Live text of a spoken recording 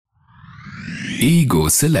Ego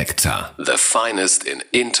Selector. The finest in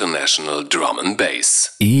international drum and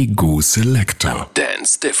bass. Ego Selector.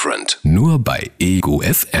 Dance different. Nur bei Ego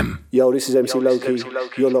FM. Yo, this is MC Loki.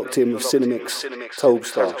 You're locked in with Cinemix,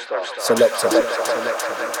 Tobestar, Selector.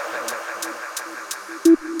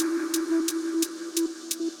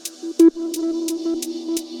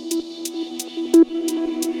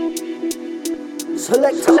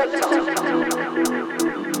 Selector.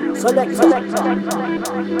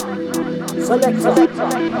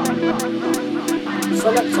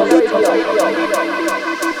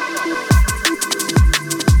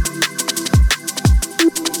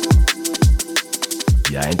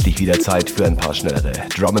 Ja, endlich wieder Zeit für ein paar schnellere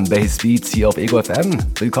Drum and Bass Beats hier auf Ego FM.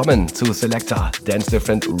 Willkommen zu Selector Dance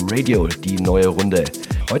Different Radio, die neue Runde.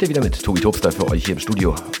 Heute wieder mit Tobi Tobster für euch hier im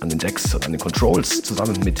Studio an den Decks und an den Controls,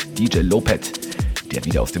 zusammen mit DJ Lopet, der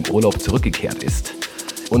wieder aus dem Urlaub zurückgekehrt ist.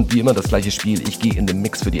 Und wie immer das gleiche Spiel, ich gehe in den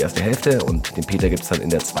Mix für die erste Hälfte und den Peter gibt's dann in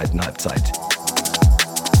der zweiten Halbzeit.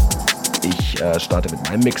 Ich starte mit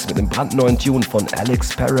meinem Mix mit dem brandneuen Tune von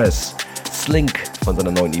Alex Perez, Slink von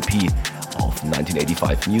seiner neuen EP auf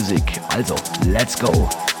 1985 Music. Also, let's go!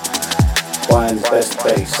 Find best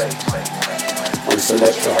bass on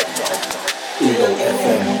Selector, Ego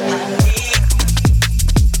FM.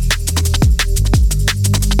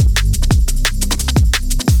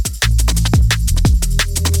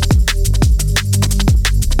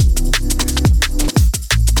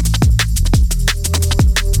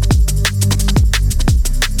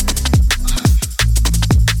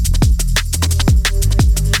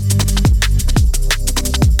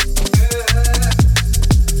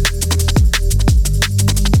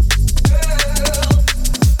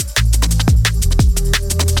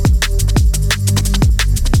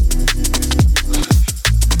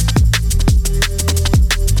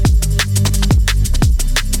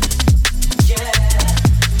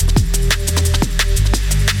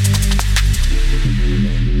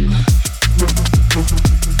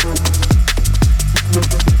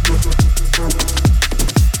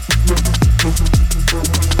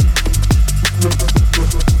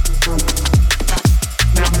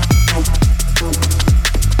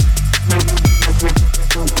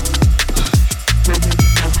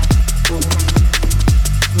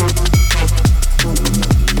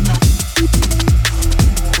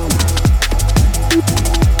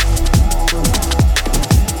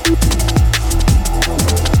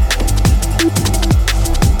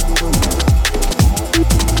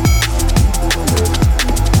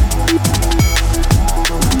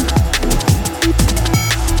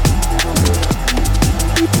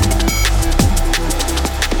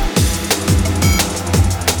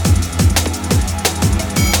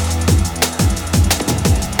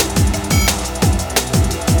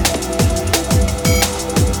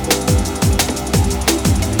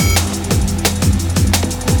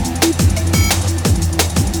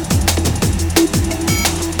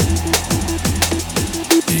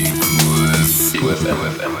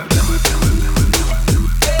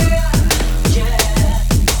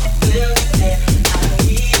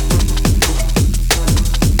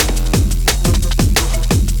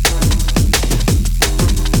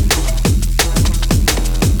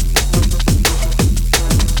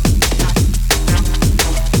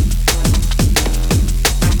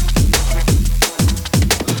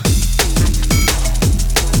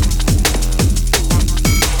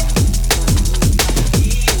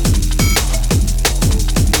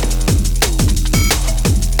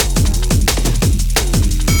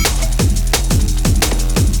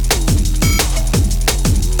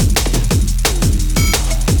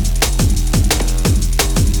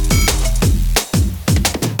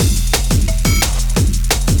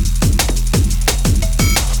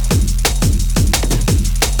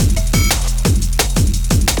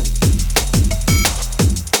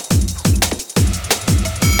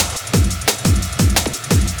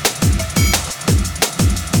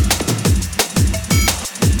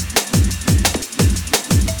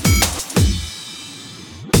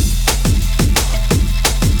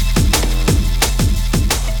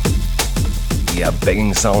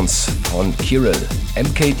 Banging Sounds von Kirill,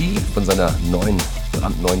 MKD von seiner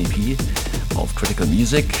brandneuen EP auf Critical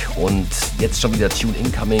Music und jetzt schon wieder Tune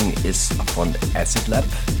Incoming ist von Acid Lab.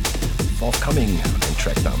 Forthcoming, ein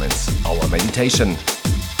Track namens Our Meditation.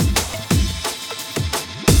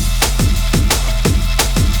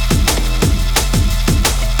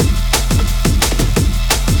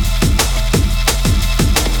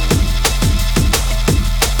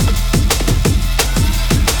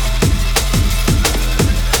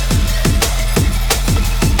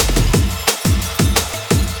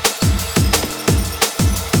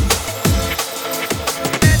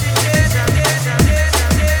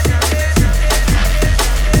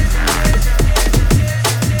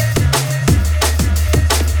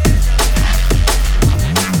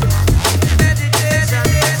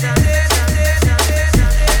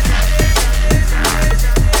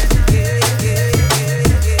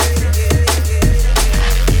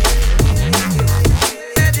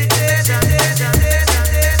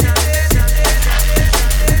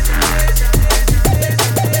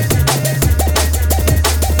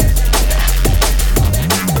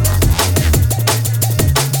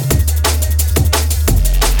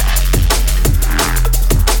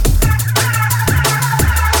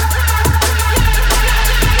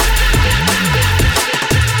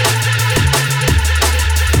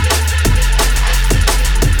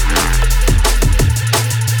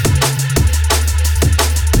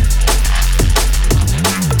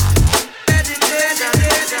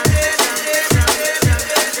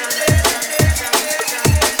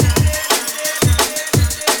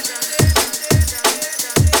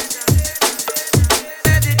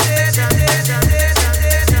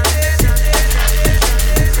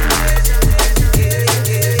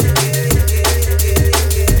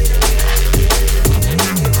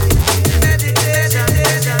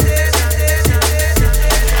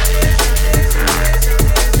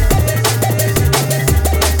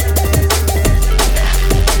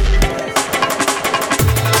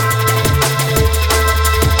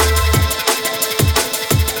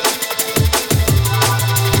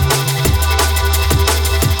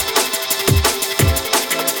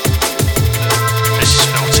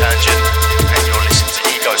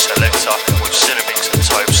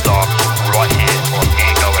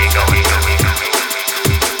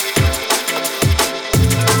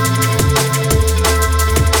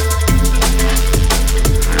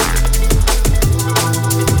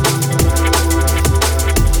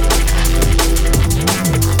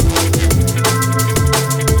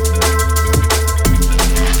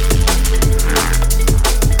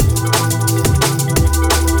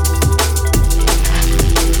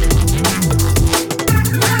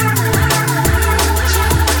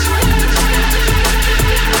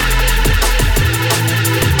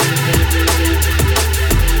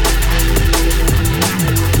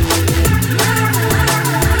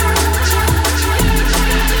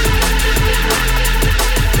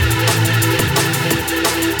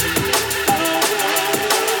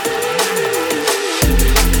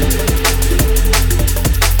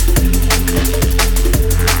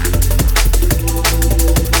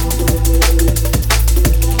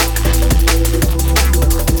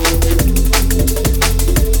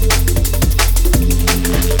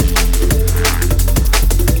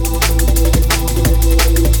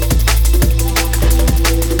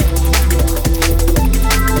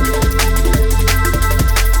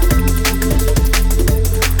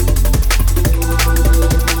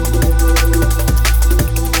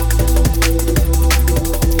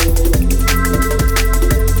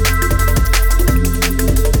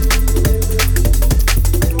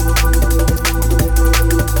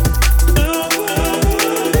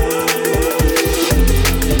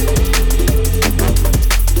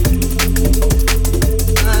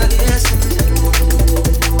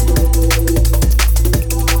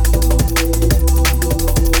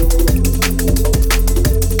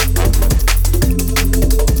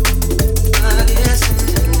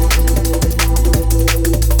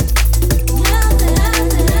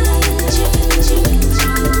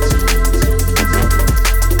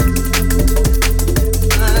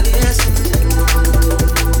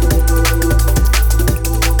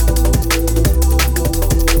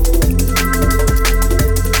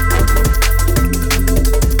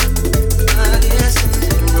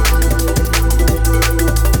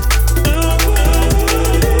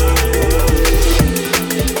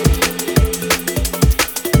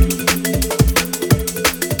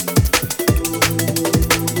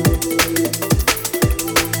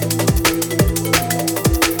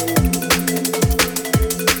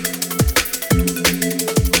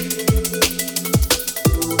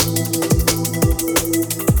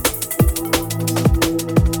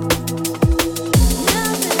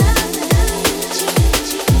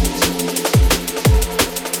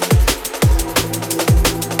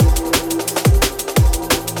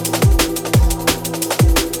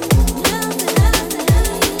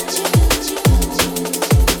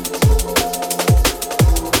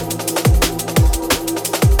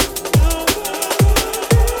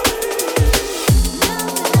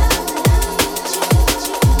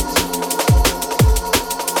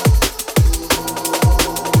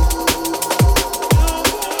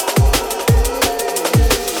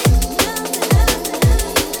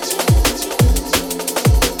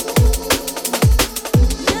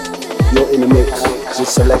 You're in the mix with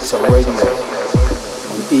Selector Radio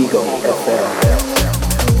on Ego FM.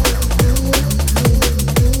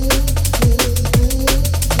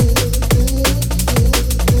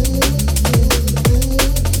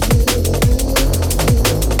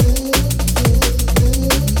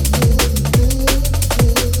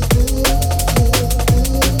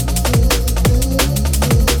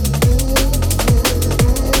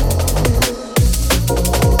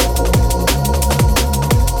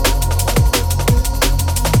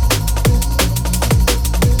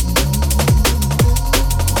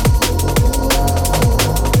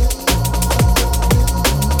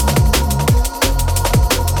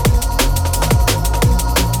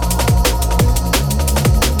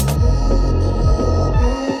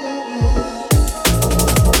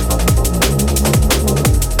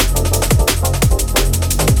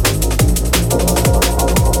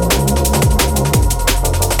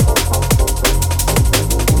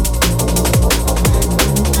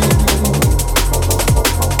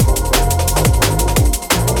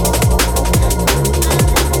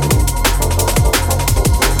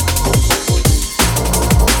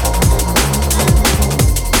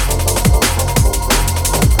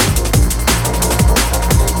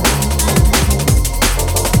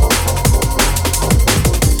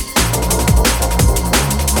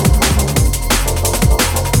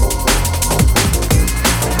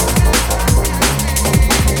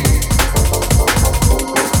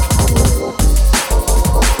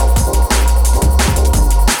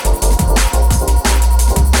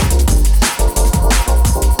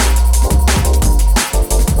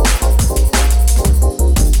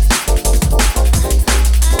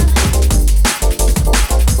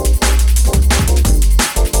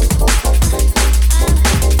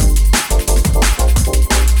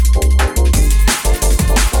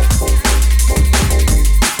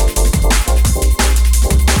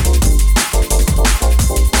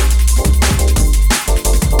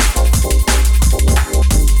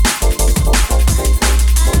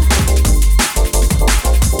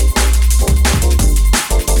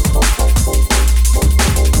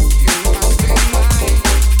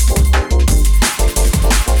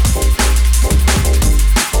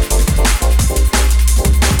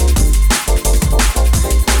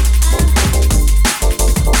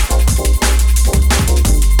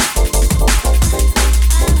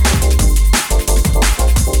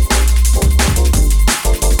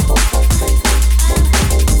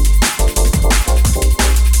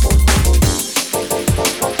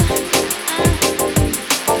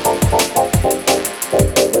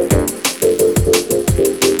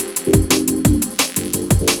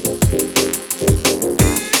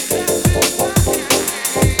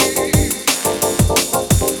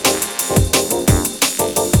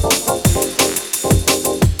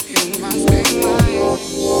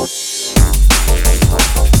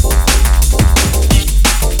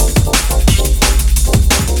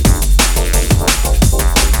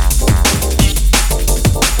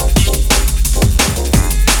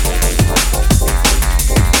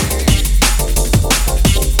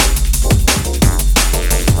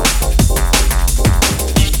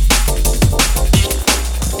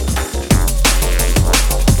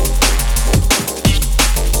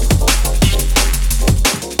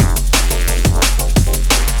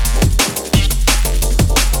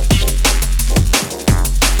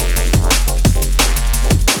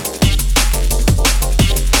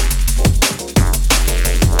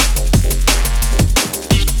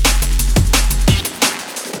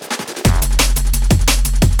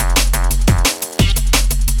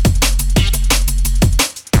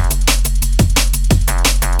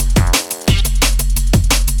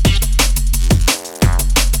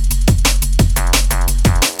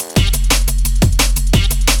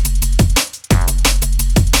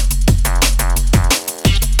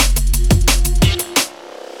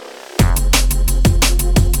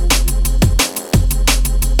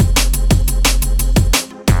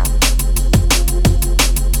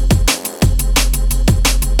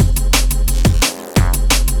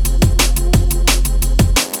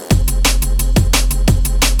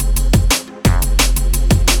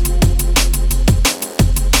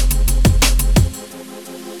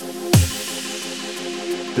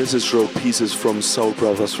 This is Raw Pieces from Soul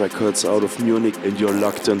Brothers Records out of Munich, and you're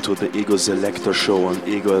locked into the Ego Selector show on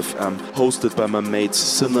Ego FM, hosted by my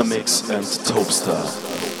mates Cinemix and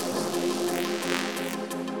Topstar.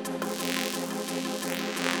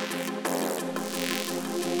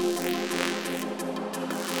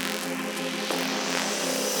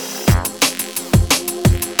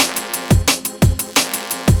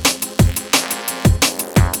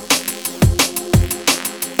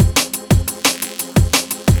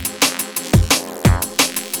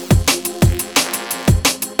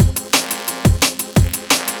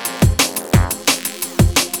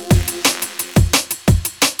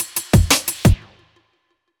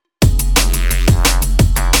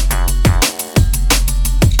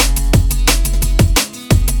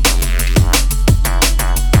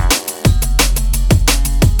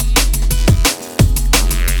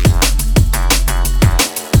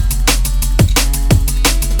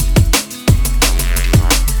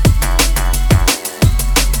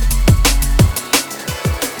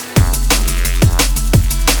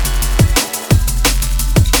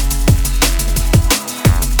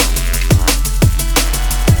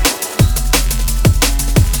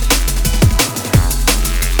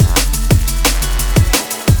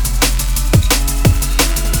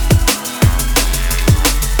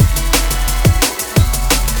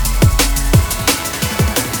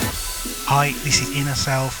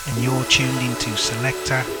 myself, and you're tuned into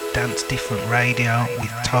Selector Dance Different Radio with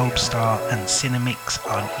Tobestar and Cinemix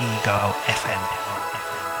on Ego FM.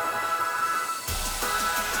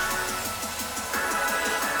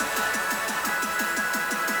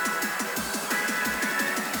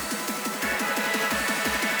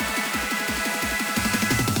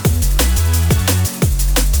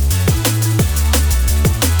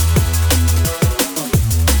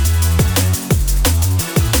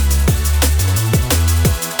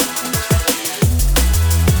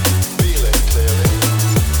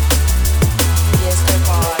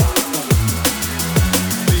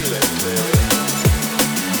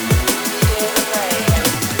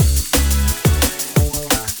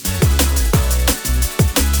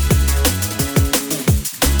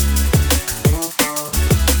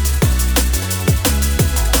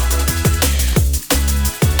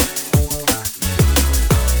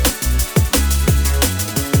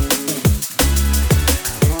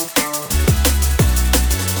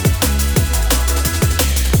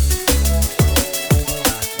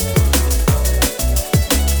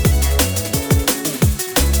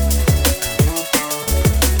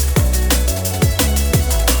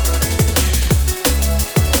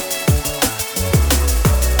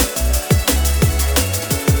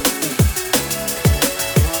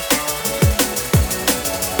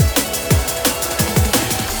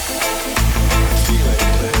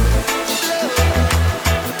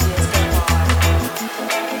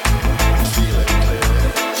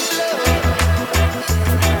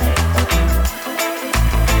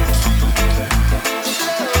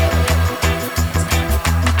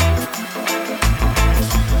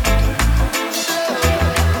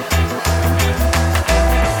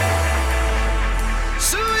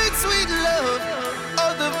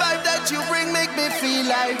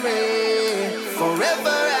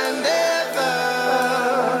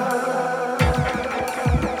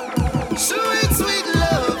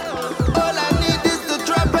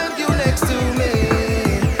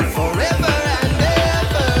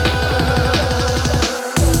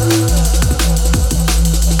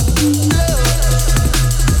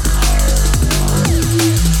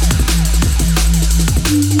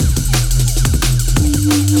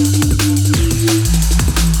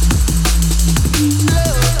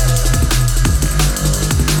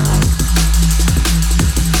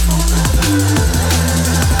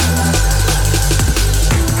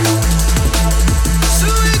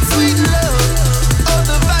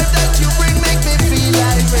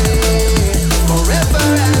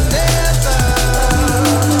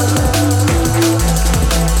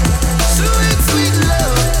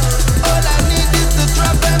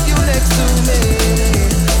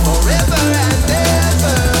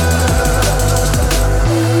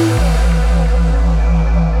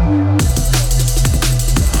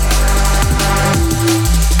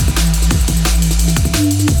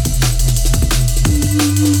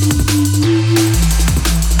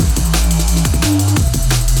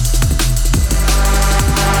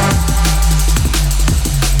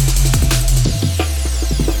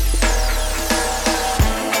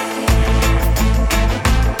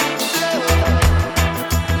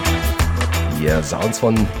 Sounds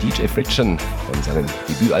von DJ Friction von seinem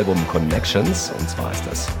Debütalbum Connections, und zwar ist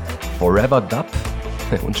das Forever Dub,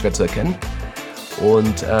 unschwer zu erkennen.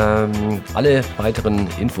 Und alle weiteren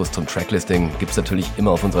Infos zum Tracklisting gibt es natürlich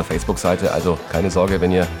immer auf unserer Facebook-Seite, also keine Sorge,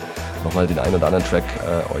 wenn ihr nochmal den einen oder anderen Track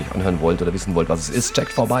euch anhören wollt oder wissen wollt, was es ist,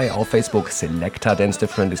 checkt vorbei auf Facebook. Selector Dance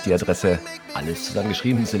Different ist die Adresse, alles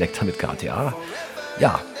zusammengeschrieben, Selector mit KTA.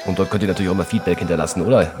 Ja, und dort könnt ihr natürlich auch mal Feedback hinterlassen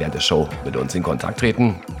oder während der Show mit uns in Kontakt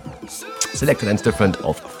treten. Selector Dance Different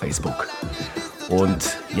auf Facebook. Und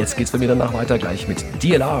jetzt geht's bei mir danach weiter, gleich mit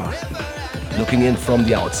DLR. Looking in from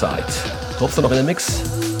the outside. Tobst du noch in den Mix?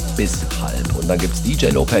 Bis halb. Und dann gibt's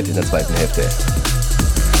DJ Lopet in der zweiten Hälfte.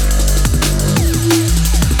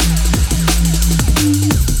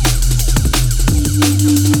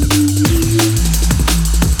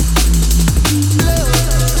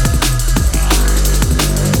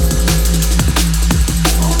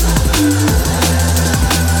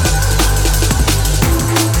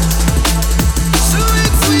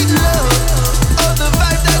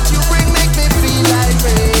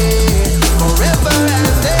 Forever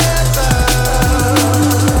and ever.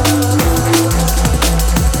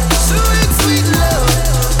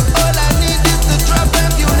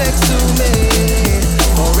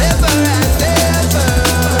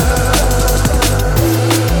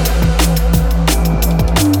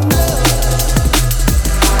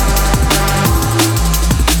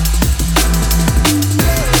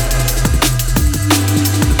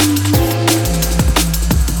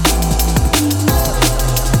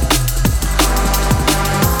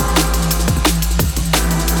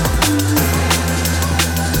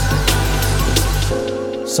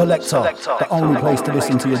 Selector, the only place to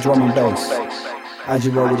listen to your drum and bass. As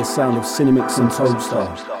you roll with the sound of Cinemix and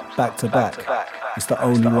Tobestar, back to back, it's the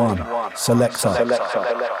only one. Selector.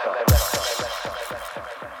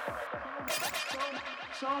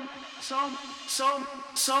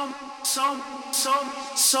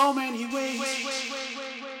 So many ways.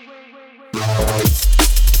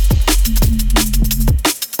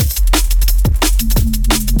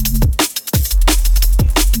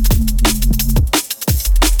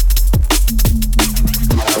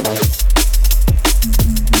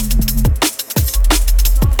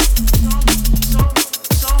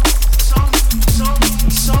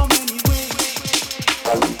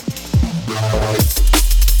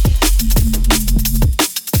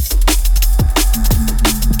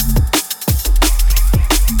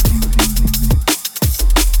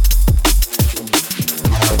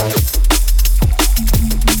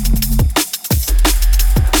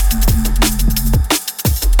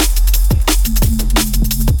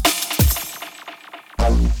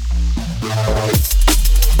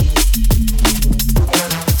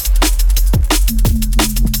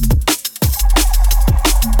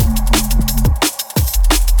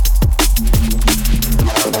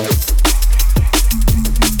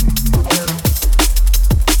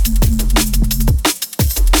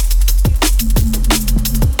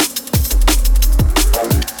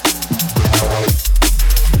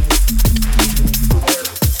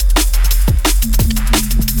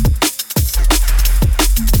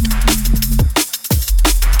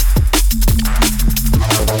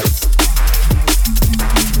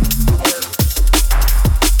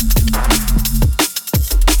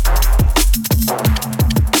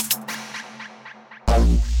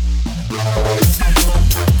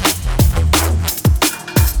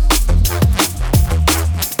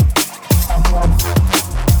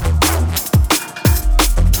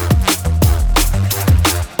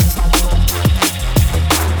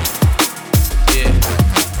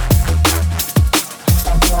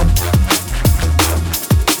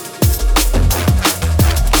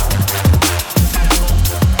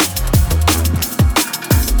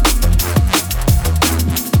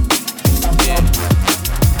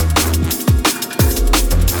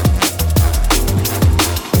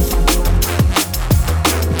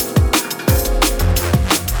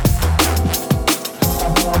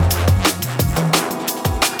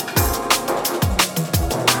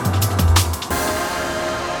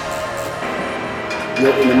 You're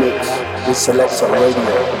in the mix with Selector Radio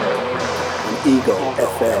and Ego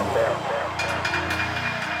FM.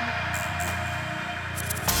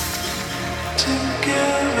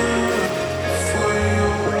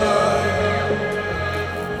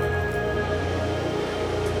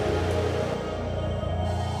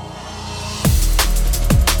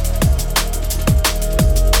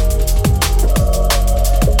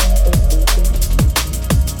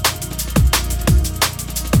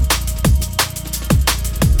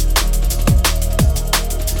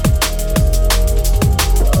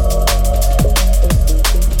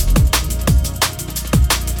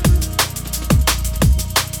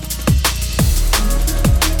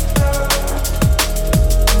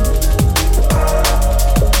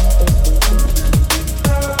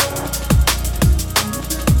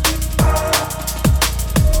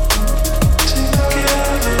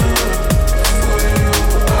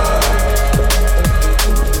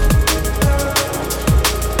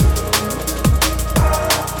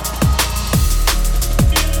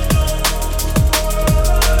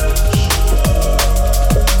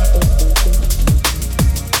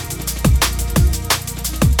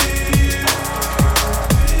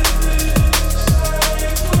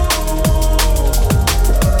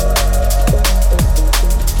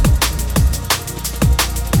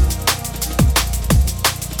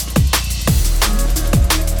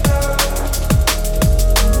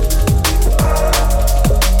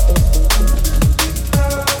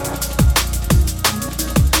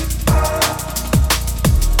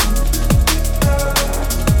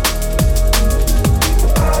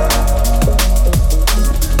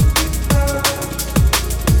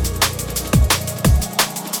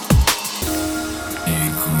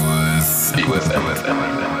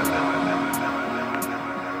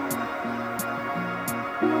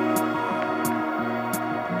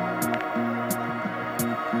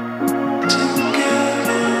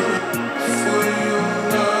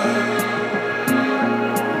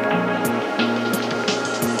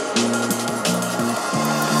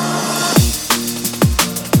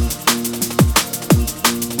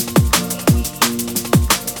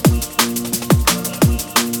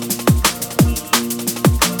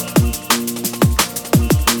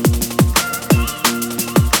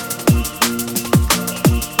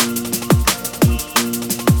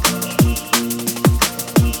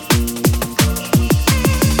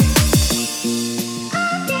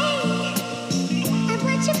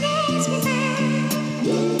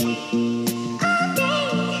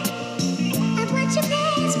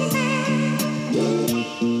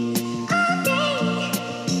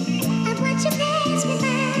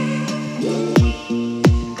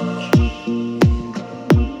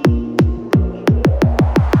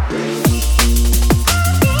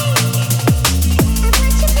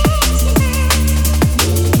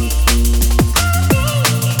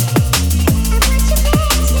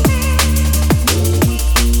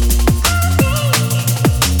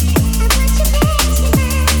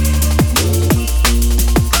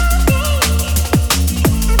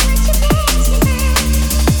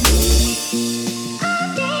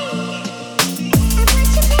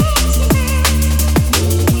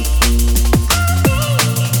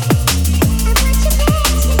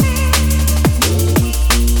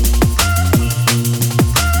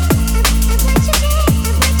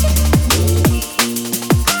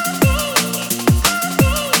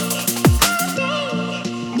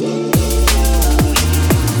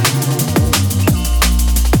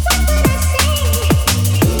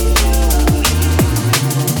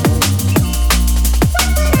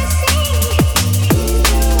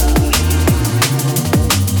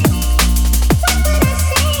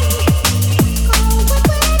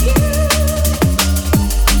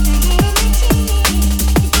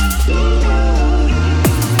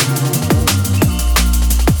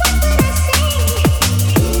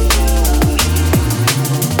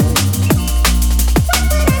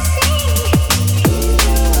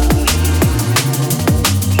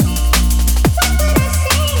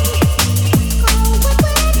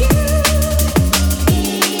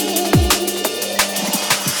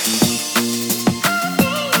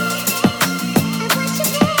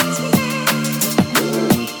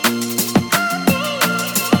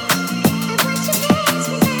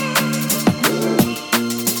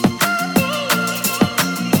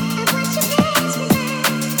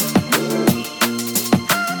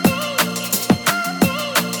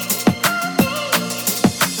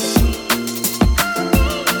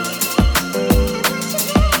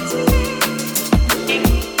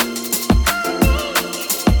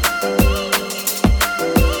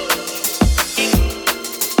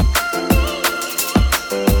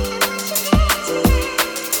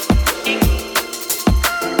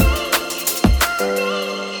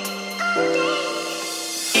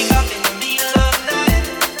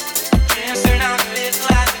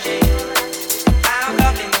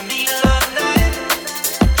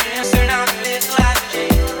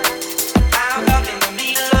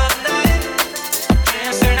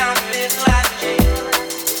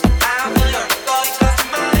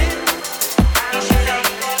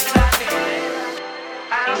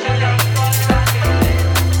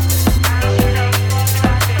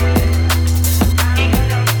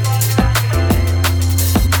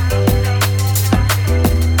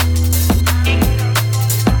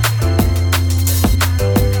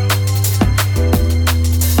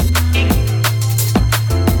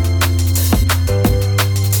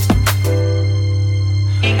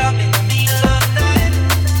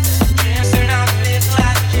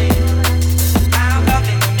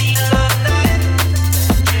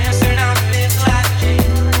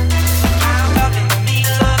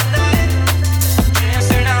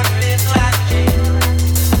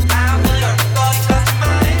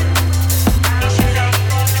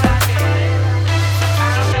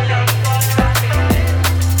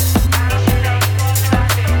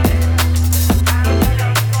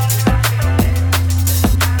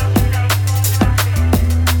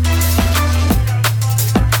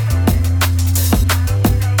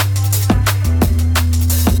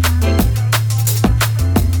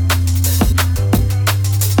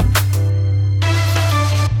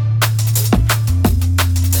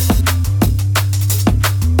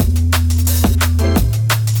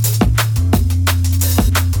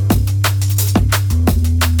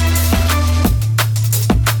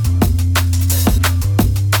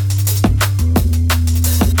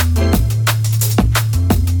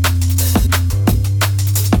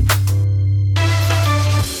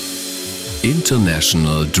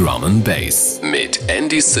 International Drum and Bass mit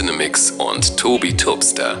Andy Cinemix und Tobi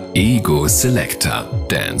Topster. Ego Selector.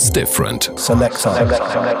 Dance Different. Selector.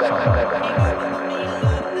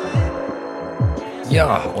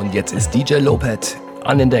 Ja, und jetzt ist DJ Lopet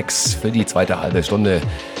an den Decks für die zweite halbe Stunde.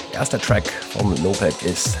 Erster Track vom Lopet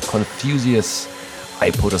ist Confucius,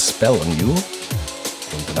 I Put a Spell on You.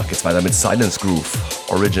 Und danach geht's weiter mit Silence Groove,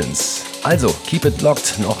 Origins. Also, keep it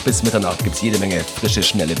locked. Noch bis Mitternacht gibt's jede Menge frische,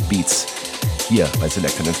 schnelle Beats. Hier bei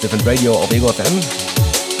Selector Dance Different Radio auf Ego FM.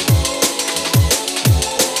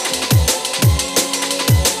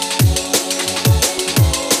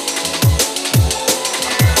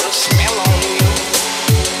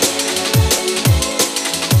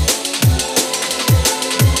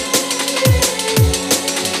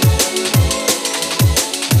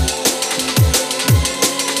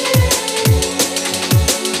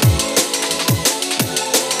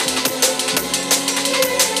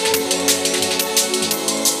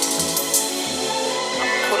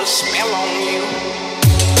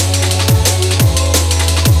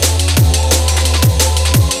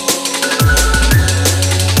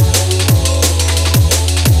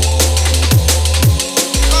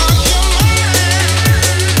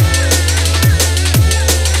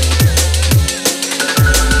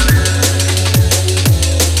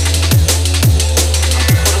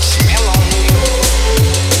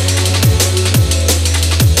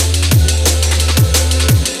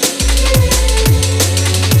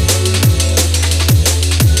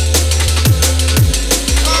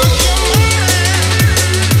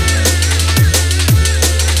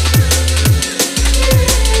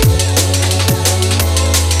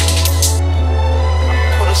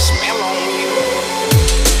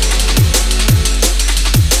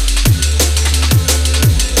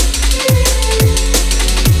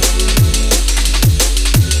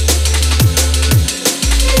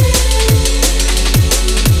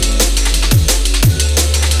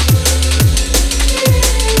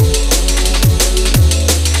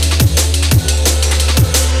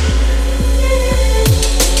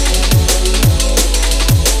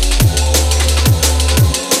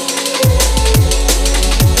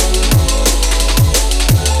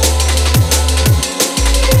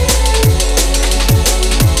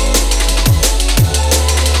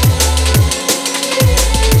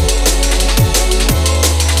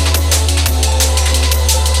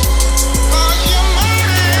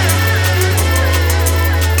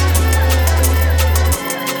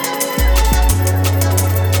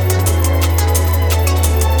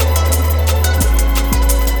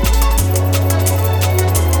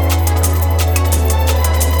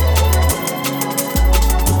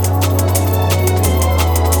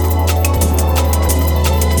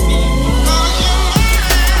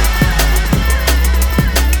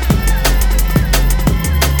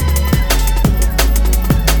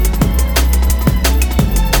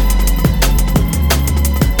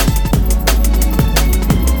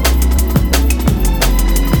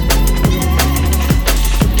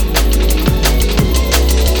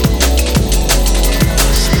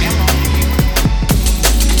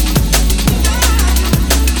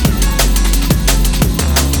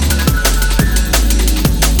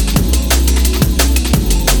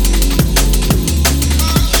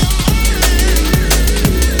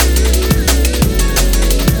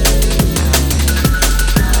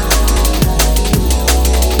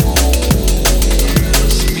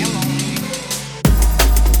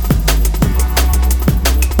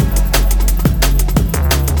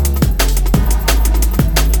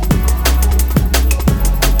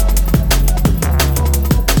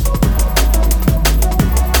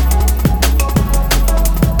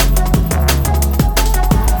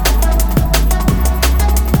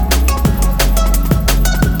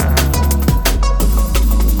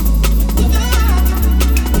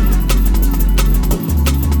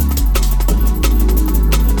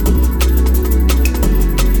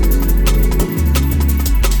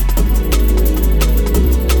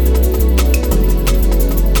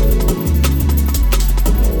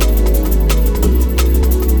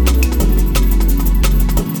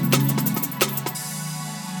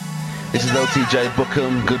 TJ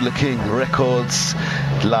Bookham, Good Looking Records,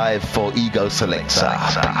 live for Ego Selector.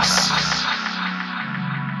 Peace.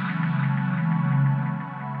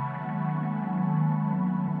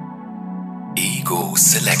 Ego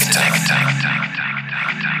Selector.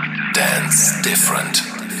 Dance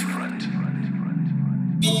Different.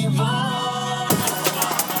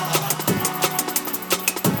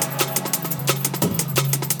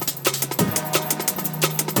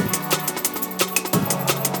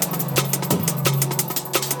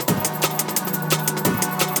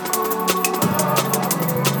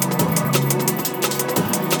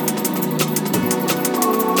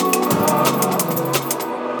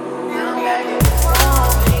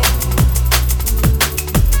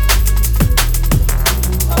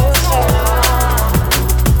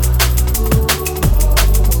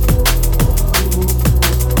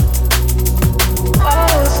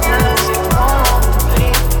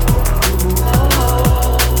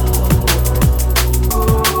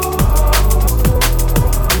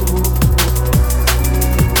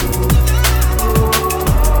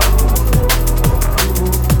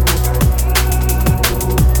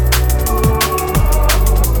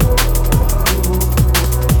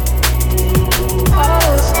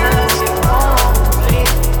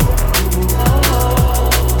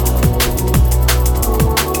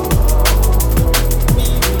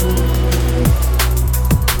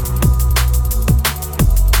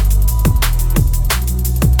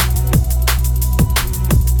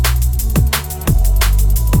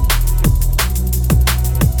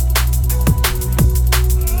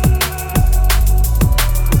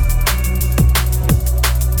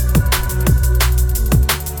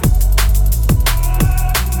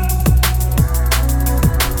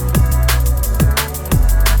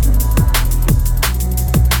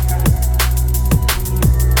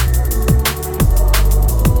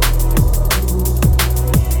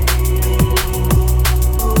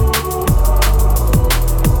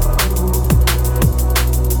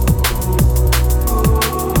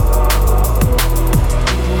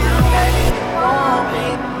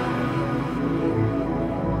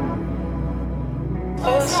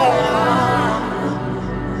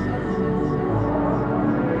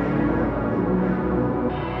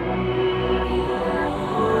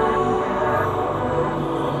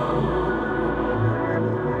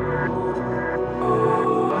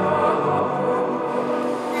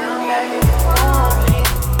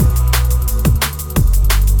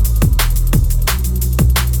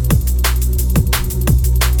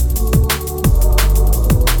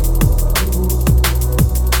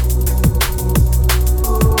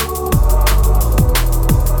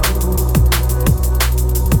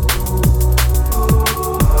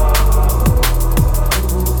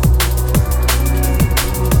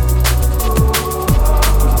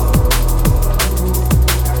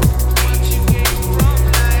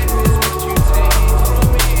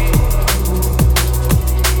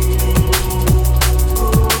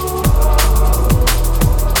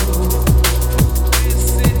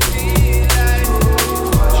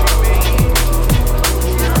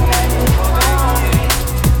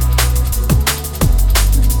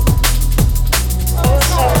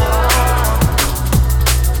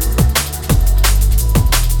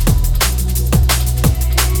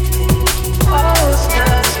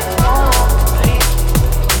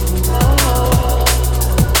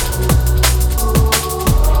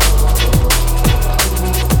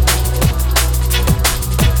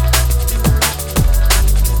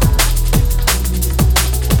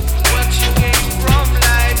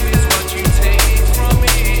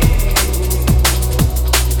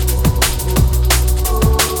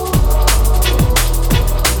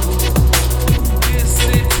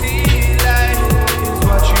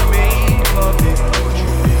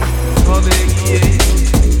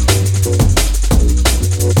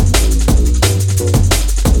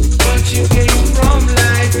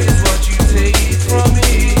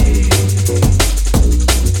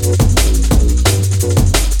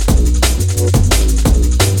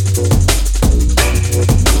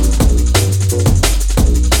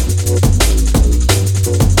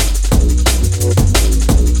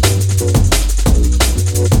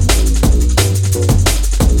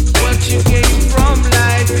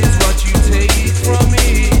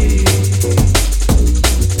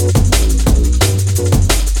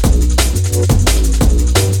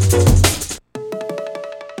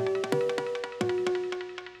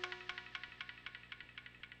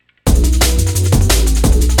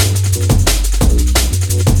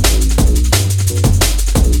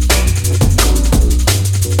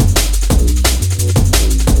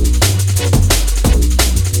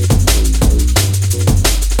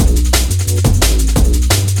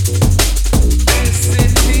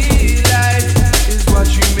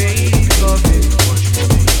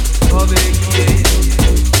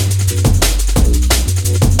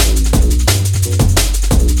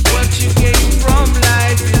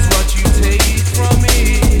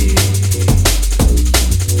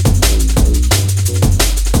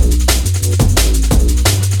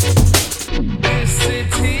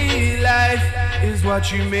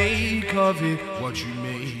 what you make of it, what you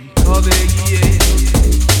make of it, yeah.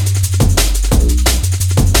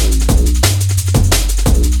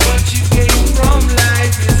 What you gain from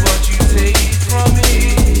life is what you take from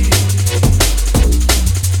it.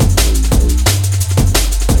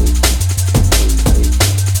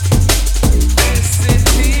 This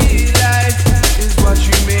city life is what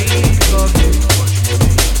you make of it, what you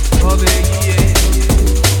make of it, yeah.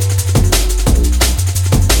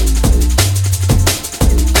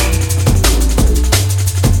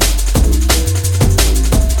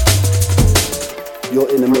 You're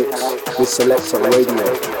in the mix with Selector Radio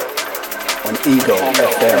on Ego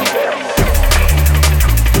FM.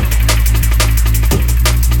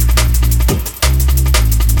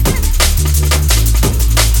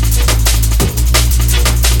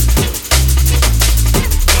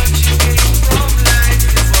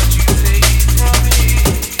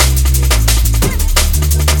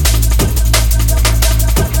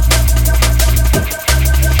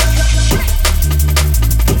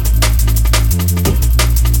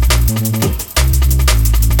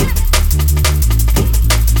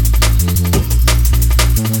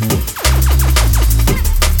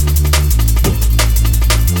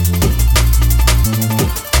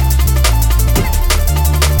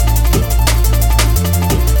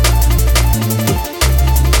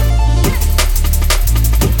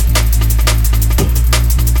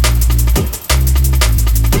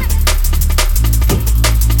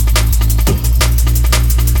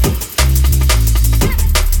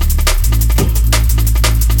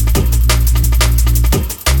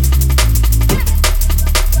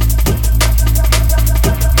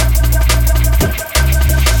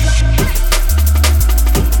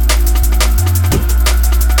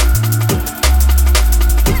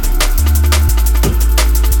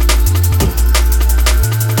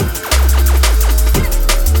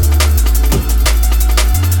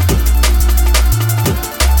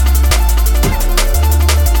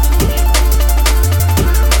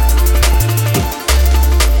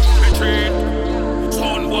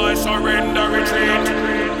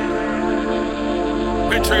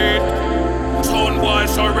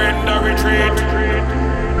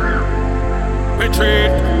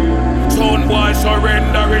 Retreat. Sound boy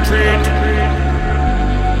surrender, retreat.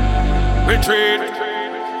 Retreat.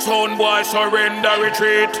 Sound boy surrender,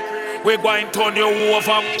 retreat. We going to turn you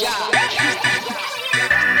over.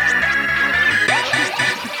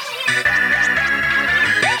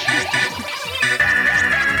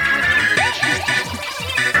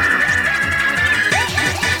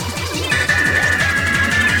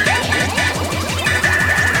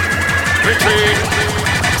 Retreat.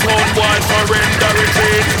 Sound boy surrender,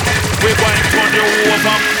 retreat. We going to turn you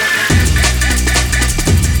over.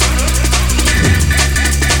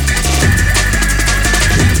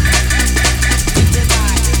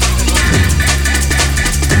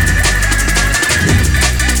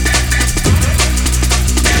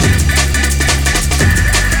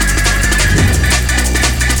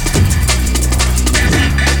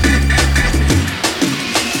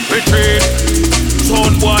 Retreat.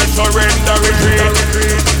 Sound boy surrender, retreat.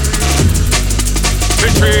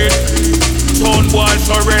 Retreat. Sound boy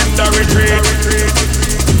surrender, retreat.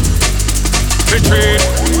 Retreat.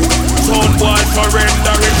 Sound boy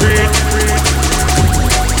surrender, retreat.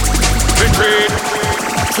 Retreat.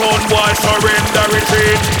 Sound boy surrender,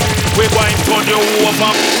 retreat. We going to turn you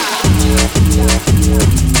over.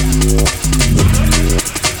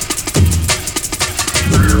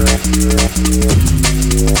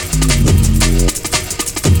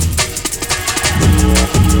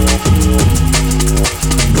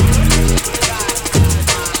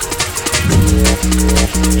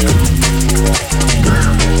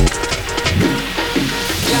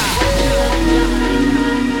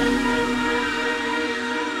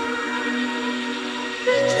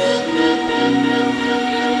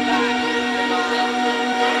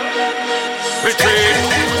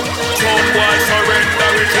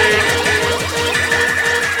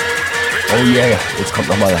 Oh yeah, jetzt kommt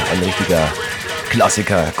nochmal ein richtiger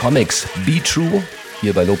Klassiker. Comics Be True,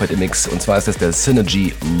 hier bei Lopez im Mix. Und zwar ist das der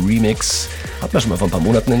Synergy Remix. Hatten wir schon mal vor ein paar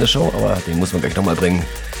Monaten in der Show, aber den muss man gleich nochmal bringen.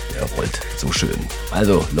 Der rollt so schön.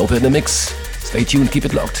 Also, Lopez im Mix. Stay tuned, keep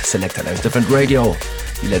it locked. Selector Dance Different Radio.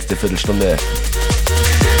 Die letzte Viertelstunde.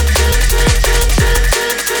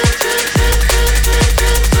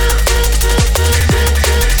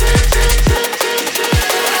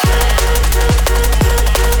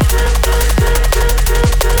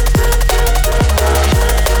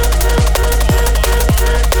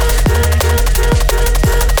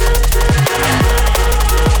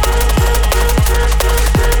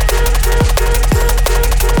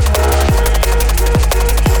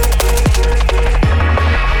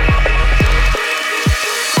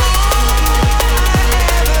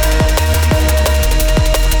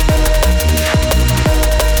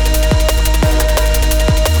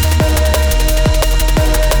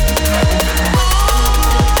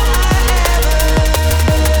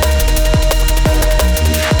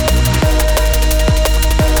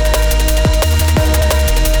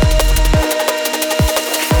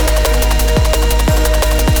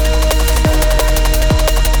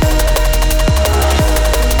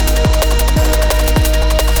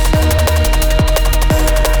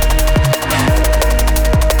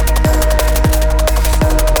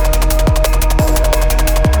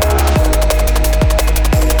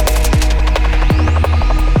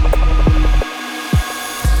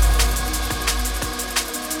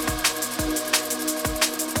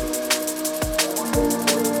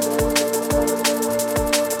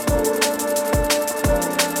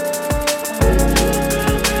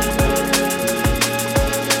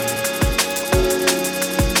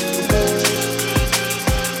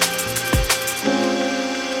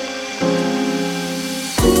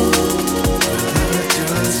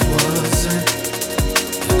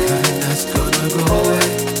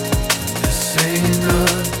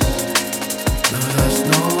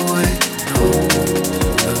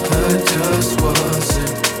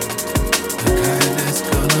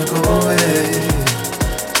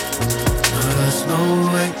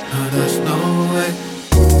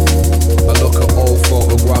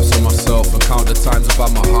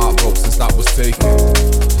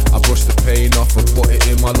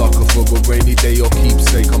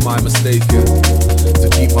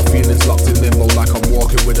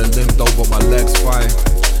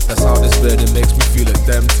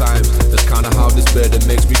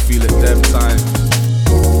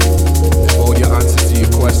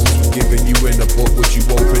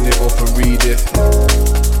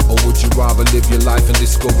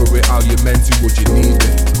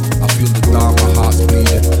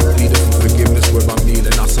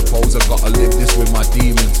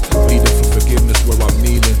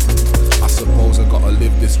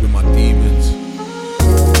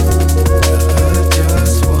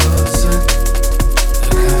 Just wasn't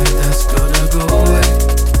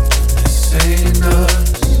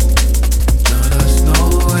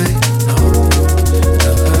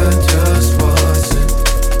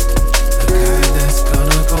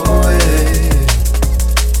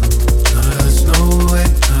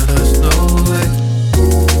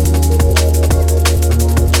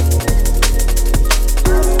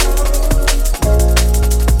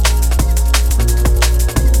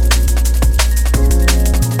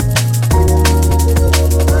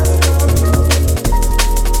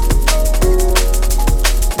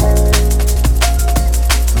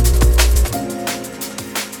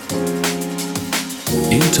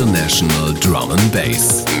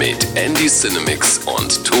Bass mit Andy Cinemix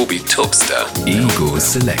und Tobi Tubster. Ego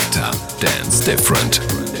Selector. Dance Different.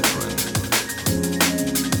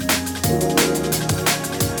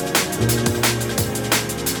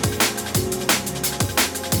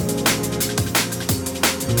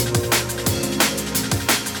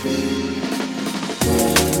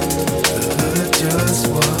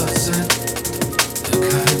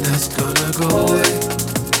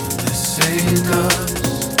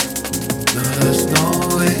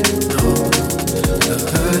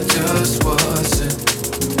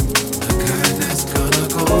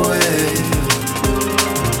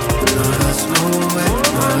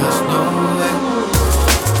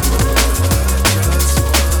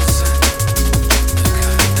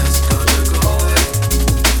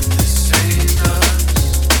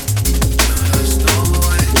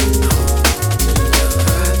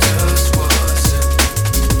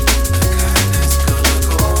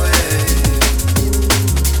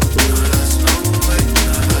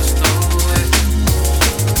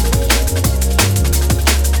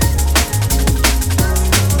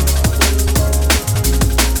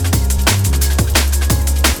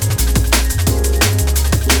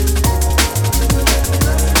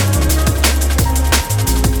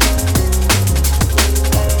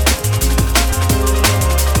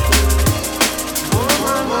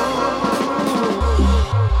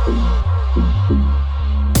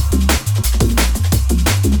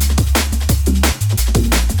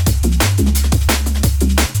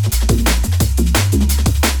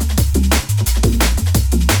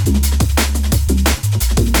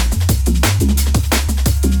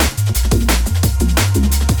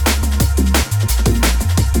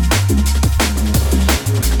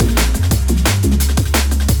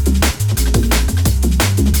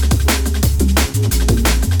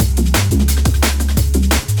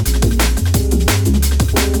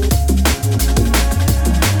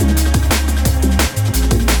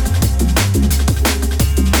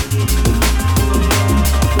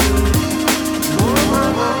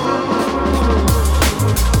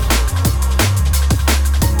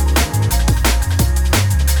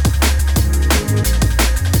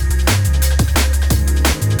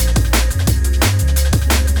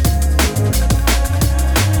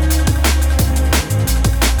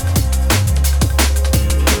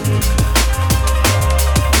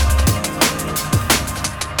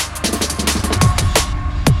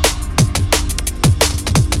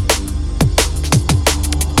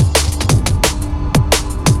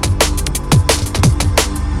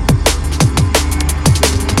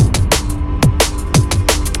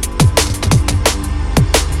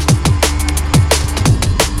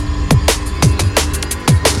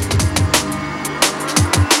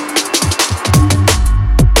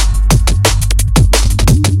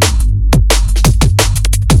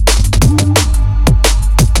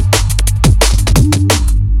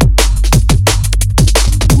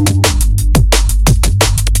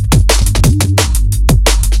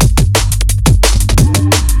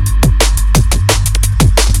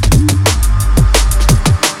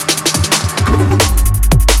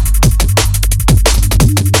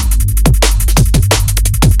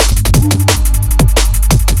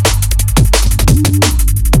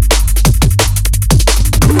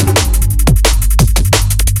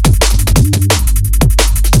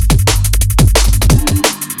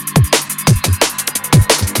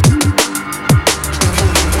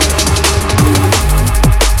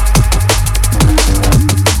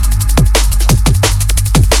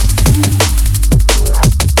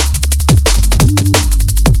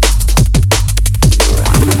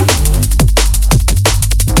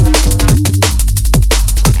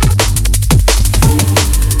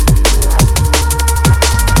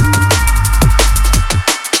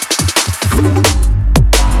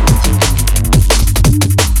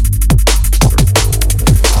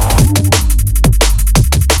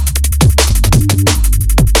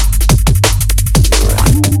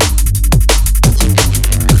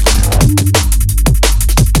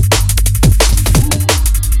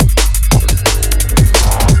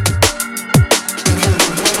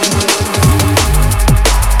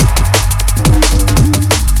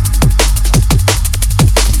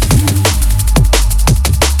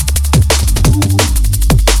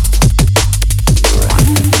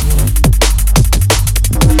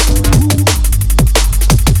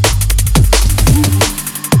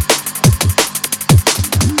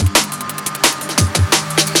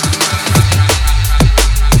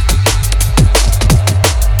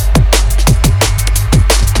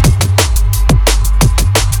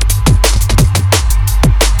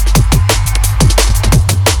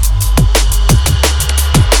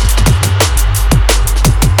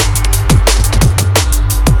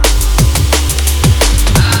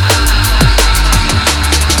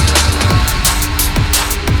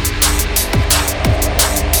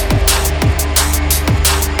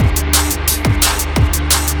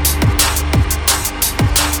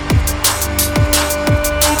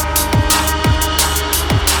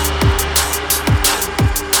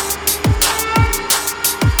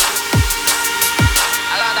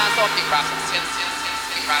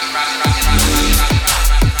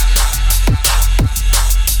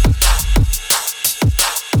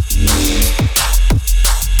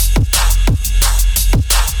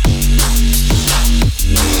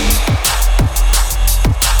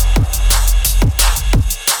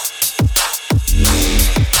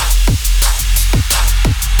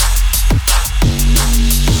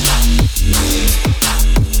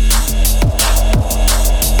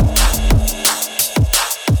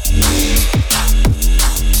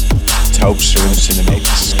 Topster and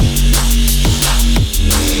Cinemix.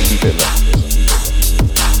 Keep it locked.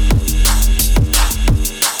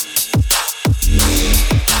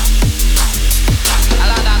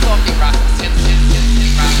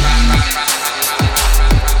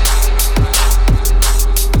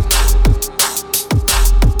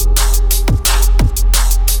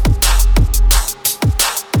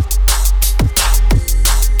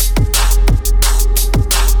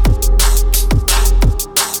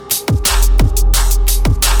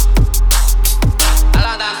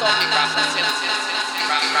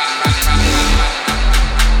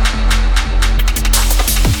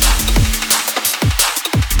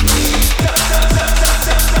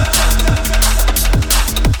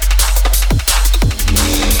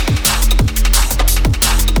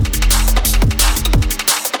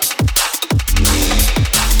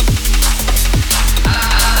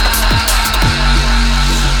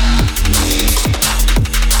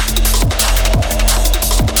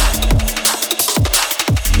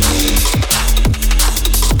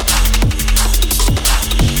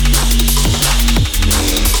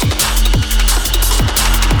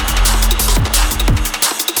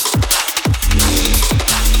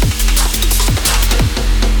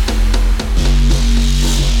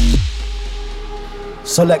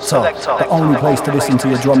 Selector, the only place to listen to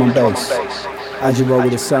your drum and bass. As you roll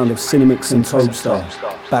with the sound of Cinemix and Tobestar,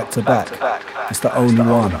 back to back. It's the only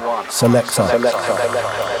one. Selector.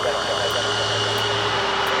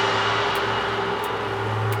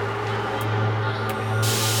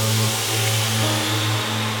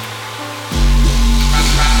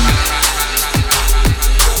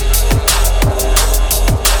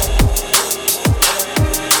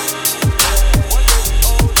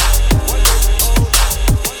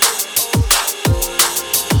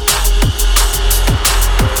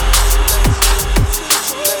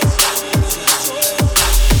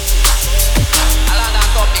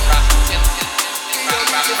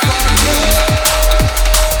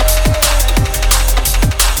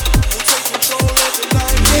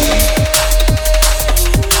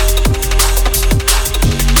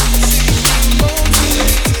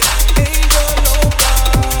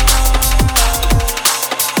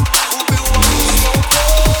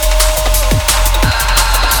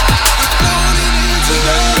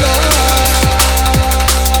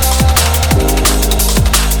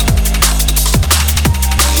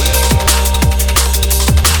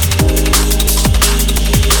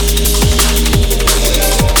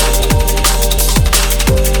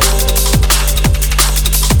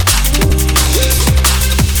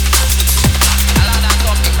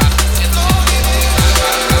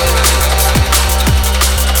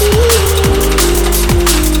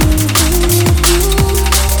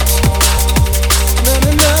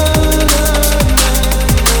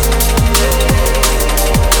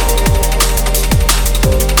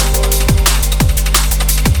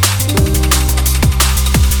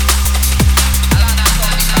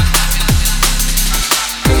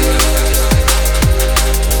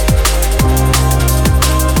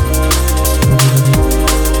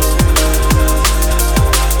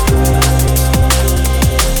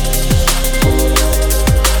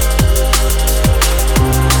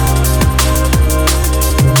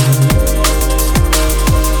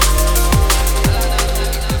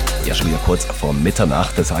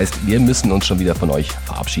 Mitternacht. Das heißt, wir müssen uns schon wieder von euch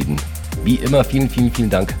verabschieden. Wie immer, vielen, vielen, vielen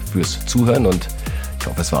Dank fürs Zuhören und ich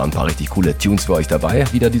hoffe, es waren ein paar richtig coole Tunes für euch dabei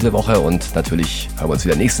wieder diese Woche und natürlich hören wir uns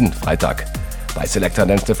wieder nächsten Freitag bei Selector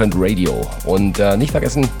Dance Different Radio. Und nicht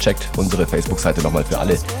vergessen, checkt unsere Facebook-Seite nochmal für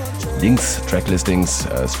alle Links, Tracklistings,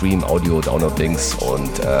 Stream, Audio, Download-Links und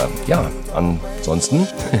ja, ansonsten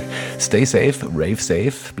stay safe, rave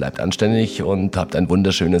safe, bleibt anständig und habt ein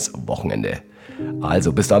wunderschönes Wochenende.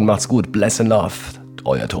 Also bis dann, macht's gut, bless and love,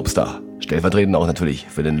 euer Tobestar. Stellvertretend auch natürlich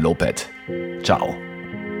für den Lopet. Ciao.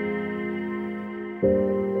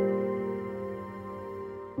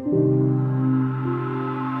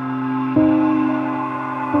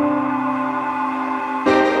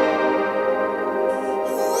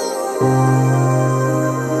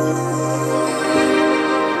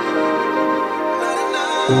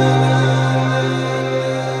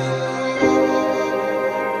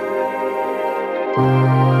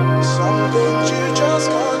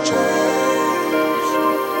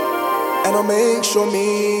 And I'll make sure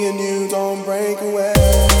me and you don't break away.